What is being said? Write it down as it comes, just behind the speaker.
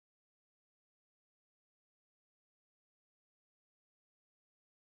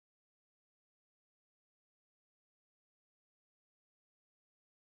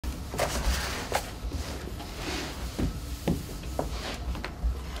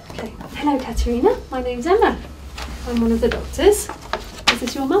Okay. Hello, Katerina. My name's Emma. I'm one of the doctors. Is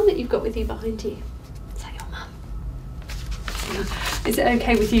this your mum that you've got with you behind you? Is that your mum? Is it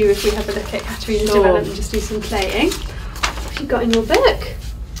okay with you if we have a look at Katerina's development and just do some playing? What have you got in your book?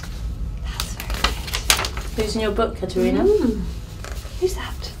 That's very good. Who's in your book, Katerina? Who's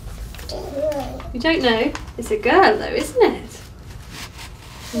that? You don't know? It's a girl though, isn't it?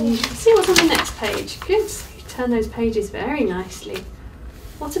 And you can see what's on the next page. Good. You turn those pages very nicely.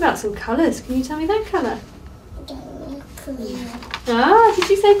 What about some colours? Can you tell me that colour? Ah, did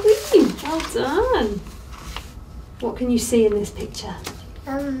you say green? Well done. What can you see in this picture?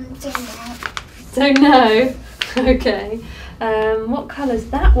 Don't know. Don't know? Okay. What colour's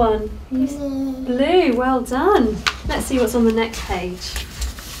that one? Blue, well done. Let's see what's on the next page.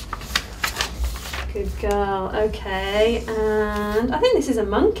 Good girl, okay. And I think this is a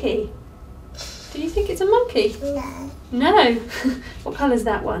monkey. Do you think it's a monkey? No. No? What colour's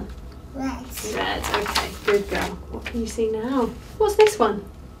that one? Red. Red, okay, good girl. What can you see now? What's this one?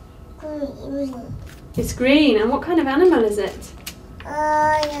 Green. It's green, and what kind of animal is it?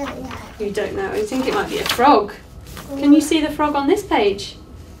 I don't know. You don't know, I think it might be a frog. Can you see the frog on this page?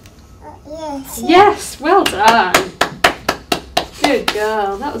 Yes. Yes, well done. Good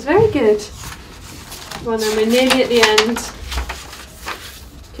girl, that was very good. Well then, we're nearly at the end.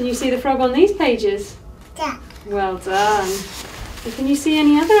 Can you see the frog on these pages? Yeah. Well done. And can you see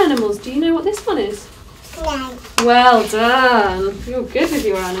any other animals? Do you know what this one is? No. Well done. You're good with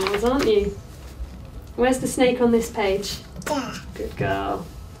your animals, aren't you? Where's the snake on this page? Yeah. Good girl.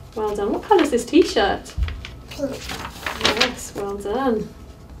 Well done. What colour is this t-shirt? Pink. Yes, well done.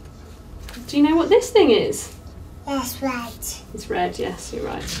 Do you know what this thing is? That's red. It's red, yes, you're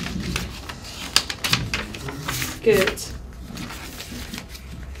right. Good.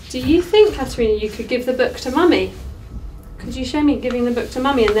 Do you think, Katerina, you could give the book to Mummy? Could you show me giving the book to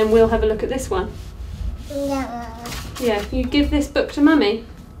Mummy and then we'll have a look at this one? No. Yeah, you give this book to Mummy?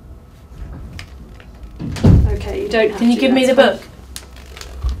 Okay, you don't have to. Can you give me the book?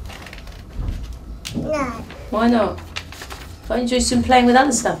 No. Why not? Can't you do some playing with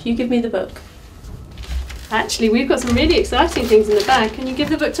other stuff? You give me the book. Actually, we've got some really exciting things in the bag. Can you give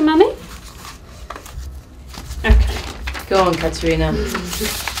the book to Mummy? Okay. Go on, Katerina.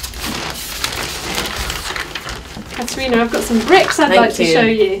 Katerina, I've got some bricks I'd like to show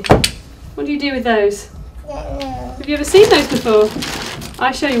you. What do you do with those? No. Have you ever seen those before?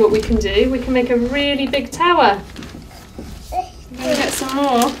 I'll show you what we can do. We can make a really big tower. I'm going to get some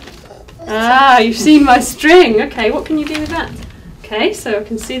more. Ah, you've seen my string. Okay, what can you do with that? Okay, so I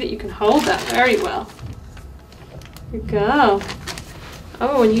can see that you can hold that very well. Good girl.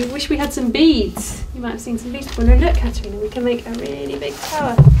 Oh, and you wish we had some beads. You might have seen some beads. Well, no, look, Katerina, we can make a really big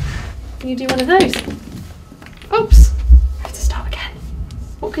tower. Can you do one of those? Oops, I have to start again.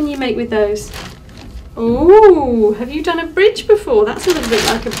 What can you make with those? Oh, have you done a bridge before? That's a little bit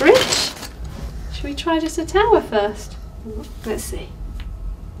like a bridge. Should we try just a tower first? Let's see.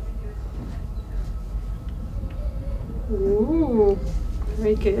 Ooh,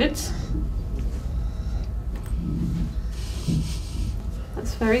 very good.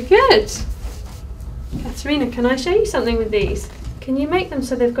 That's very good. Katerina, can I show you something with these? Can you make them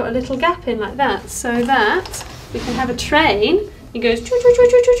so they've got a little gap in like that, so that we can have a train? It goes choo choo choo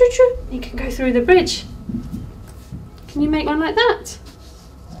choo choo choo choo. You can go through the bridge. Can you make one like that?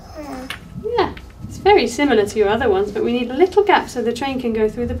 Yeah, it's very similar to your other ones, but we need a little gap so the train can go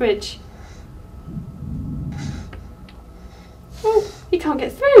through the bridge. Oh, you can't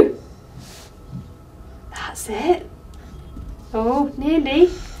get through. That's it. Oh, nearly.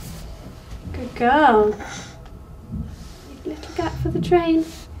 Good girl. Little gap for the train.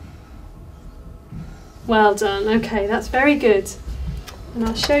 Well done. Okay, that's very good. And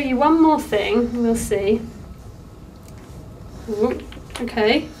I'll show you one more thing and we'll see. Ooh,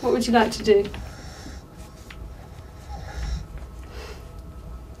 okay, what would you like to do?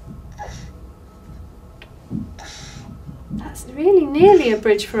 That's really nearly a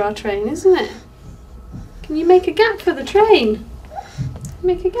bridge for our train, isn't it? Can you make a gap for the train?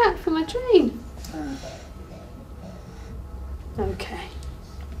 Make a gap for my train. Okay.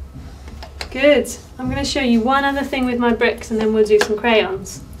 Good. I'm going to show you one other thing with my bricks and then we'll do some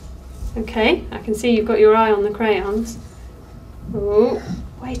crayons. Okay, I can see you've got your eye on the crayons. Oh,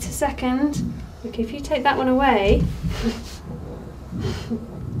 wait a second. Look, if you take that one away.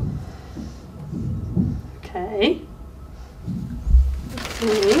 Okay.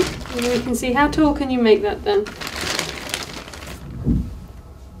 Okay. And we can see how tall can you make that then?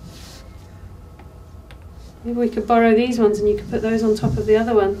 Maybe we could borrow these ones and you could put those on top of the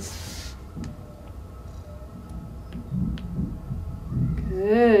other ones.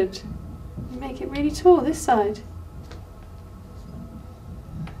 Good. Make it really tall this side.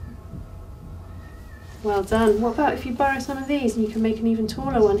 Well done. What about if you borrow some of these and you can make an even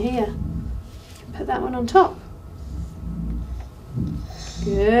taller one here? Put that one on top.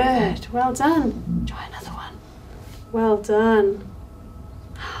 Good. Well done. Try another one. Well done.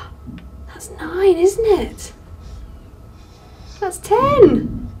 That's 9, isn't it? That's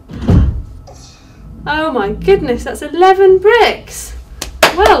 10. Oh my goodness, that's 11 bricks.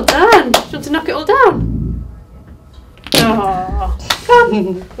 Well done. Do you want to knock it all down? Oh,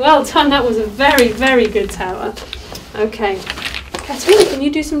 come. Well done. That was a very, very good tower. Okay. Katerina, can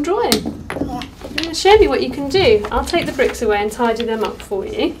you do some drawing? Yeah. You're going to show me what you can do. I'll take the bricks away and tidy them up for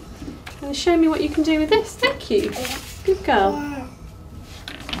you. You're going to show me what you can do with this. Thank you. Good girl. Yeah.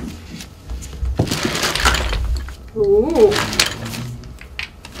 Ooh.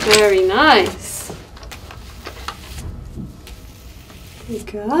 Very nice. Good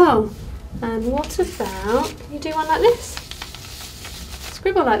girl. And what about, can you do one like this?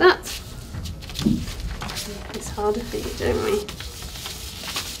 Scribble like that. It's harder for you, don't we?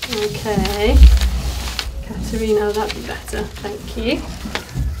 Okay. Katerina, that'd be better. Thank you.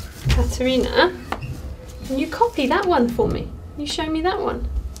 Katerina, can you copy that one for me? Can you show me that one?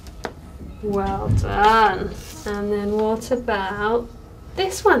 Well done. And then what about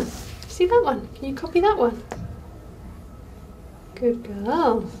this one? See that one? Can you copy that one? Good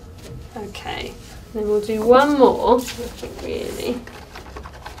girl. Okay. Then we'll do one more. Really.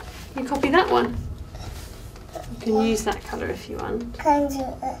 Can you copy that one? You can use that colour if you want. Can do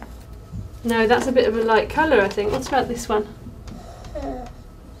it. No, that's a bit of a light colour, I think. What about this one?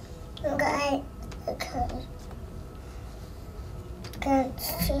 Okay.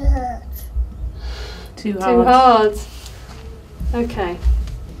 It's too hard. Too hard. Too hard. Okay.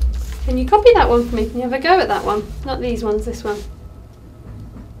 Can you copy that one for me? Can you have a go at that one? Not these ones, this one.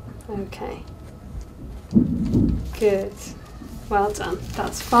 Okay. Good. Well done.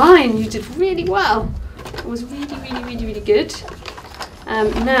 That's fine. You did really well. It was really, really, really, really good.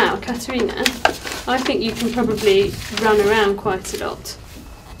 Now, Katerina, I think you can probably run around quite a lot.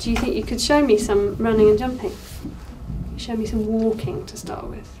 Do you think you could show me some running and jumping? Show me some walking to start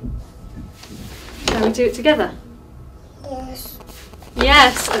with. Shall we do it together? Yes.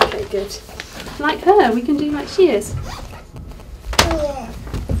 Yes. Okay, good. Like her, we can do like she is. Yeah.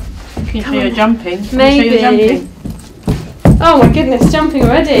 Can you Come show your on. jumping? Can Maybe. you show your jumping? Oh my goodness, jumping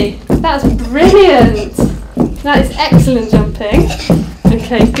already. That's brilliant. That is excellent jumping.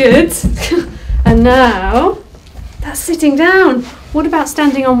 Okay, good. And now, that's sitting down. What about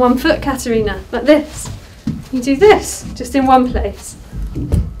standing on one foot, Katerina? Like this. You do this, just in one place.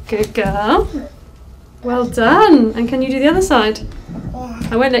 Good girl. Well done. And can you do the other side? Yeah.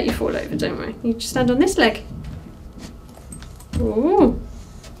 I won't let you fall over, don't worry. You just stand on this leg. Ooh.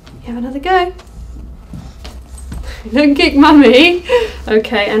 You have another go. Don't kick mummy.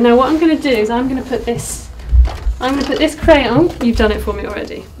 Okay, and now what I'm going to do is I'm going to put this crayon. You've done it for me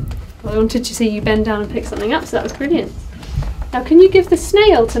already. I wanted to see you bend down and pick something up, so that was brilliant. Now can you give the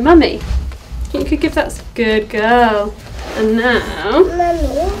snail to mummy? You could give that. Good girl. And now.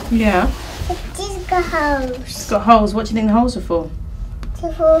 Mummy, Yeah. these got holes. It's got holes. What do you think the holes are for?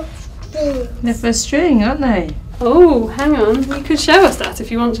 They're for things. They're for string, aren't they? Oh, hang on. You could show us that if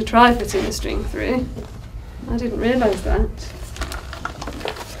you want to try putting the string through. I didn't realise that.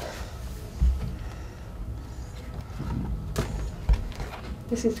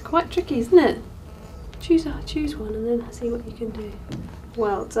 This is quite tricky, isn't it? Choose one and then see what you can do.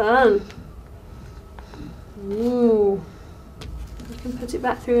 Well done. Ooh. You can put it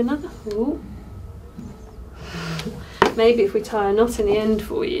back through another. Ooh. Maybe if we tie a knot in the end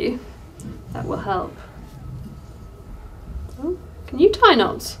for you, that will help. Oh, can you tie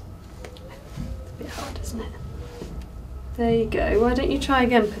knots? It's a bit hard, isn't it? There you go. Why don't you try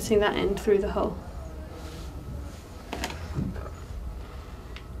again putting that end through the hole?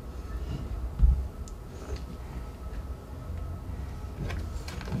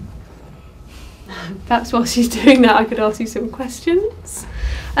 Perhaps while she's doing that I could ask you some questions.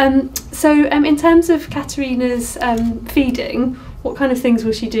 So in terms of Katerina's feeding, what kind of things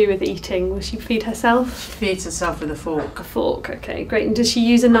will she do with eating? Will she feed herself? She feeds herself with a fork. A fork, okay, great. And does she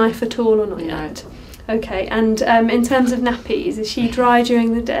use a knife at all or not yet? Okay, and in terms of nappies, is she dry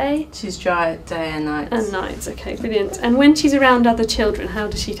during the day? She's dry day and night. And nights, okay, brilliant. And when she's around other children, how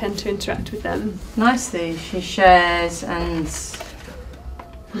does she tend to interact with them? Nicely. She shares and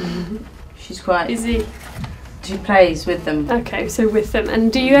she's quite... Busy. She plays with them. Okay, so with them.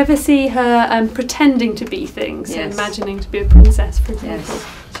 And do you ever see her pretending to be things? So Yes. imagining to be a princess, for example? Yes.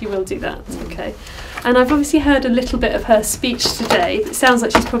 She will do that, okay. and I've obviously heard a little bit of her speech today. It sounds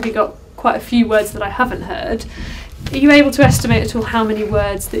like she's probably got quite a few words that I haven't heard. Are you able to estimate at all how many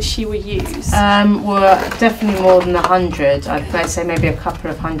words that she will use? Well, definitely more than 100. I'd say maybe a couple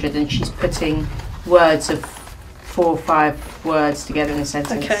of hundred, and she's putting words of 4 or 5 words together in a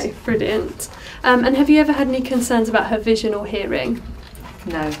sentence. Okay, brilliant. And have you ever had any concerns about her vision or hearing?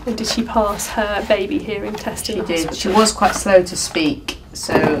 No. And did she pass her baby hearing test in the hospital? She did. She was quite slow to speak,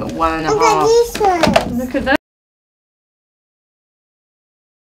 so 1.5. Look at these ones. Look at those.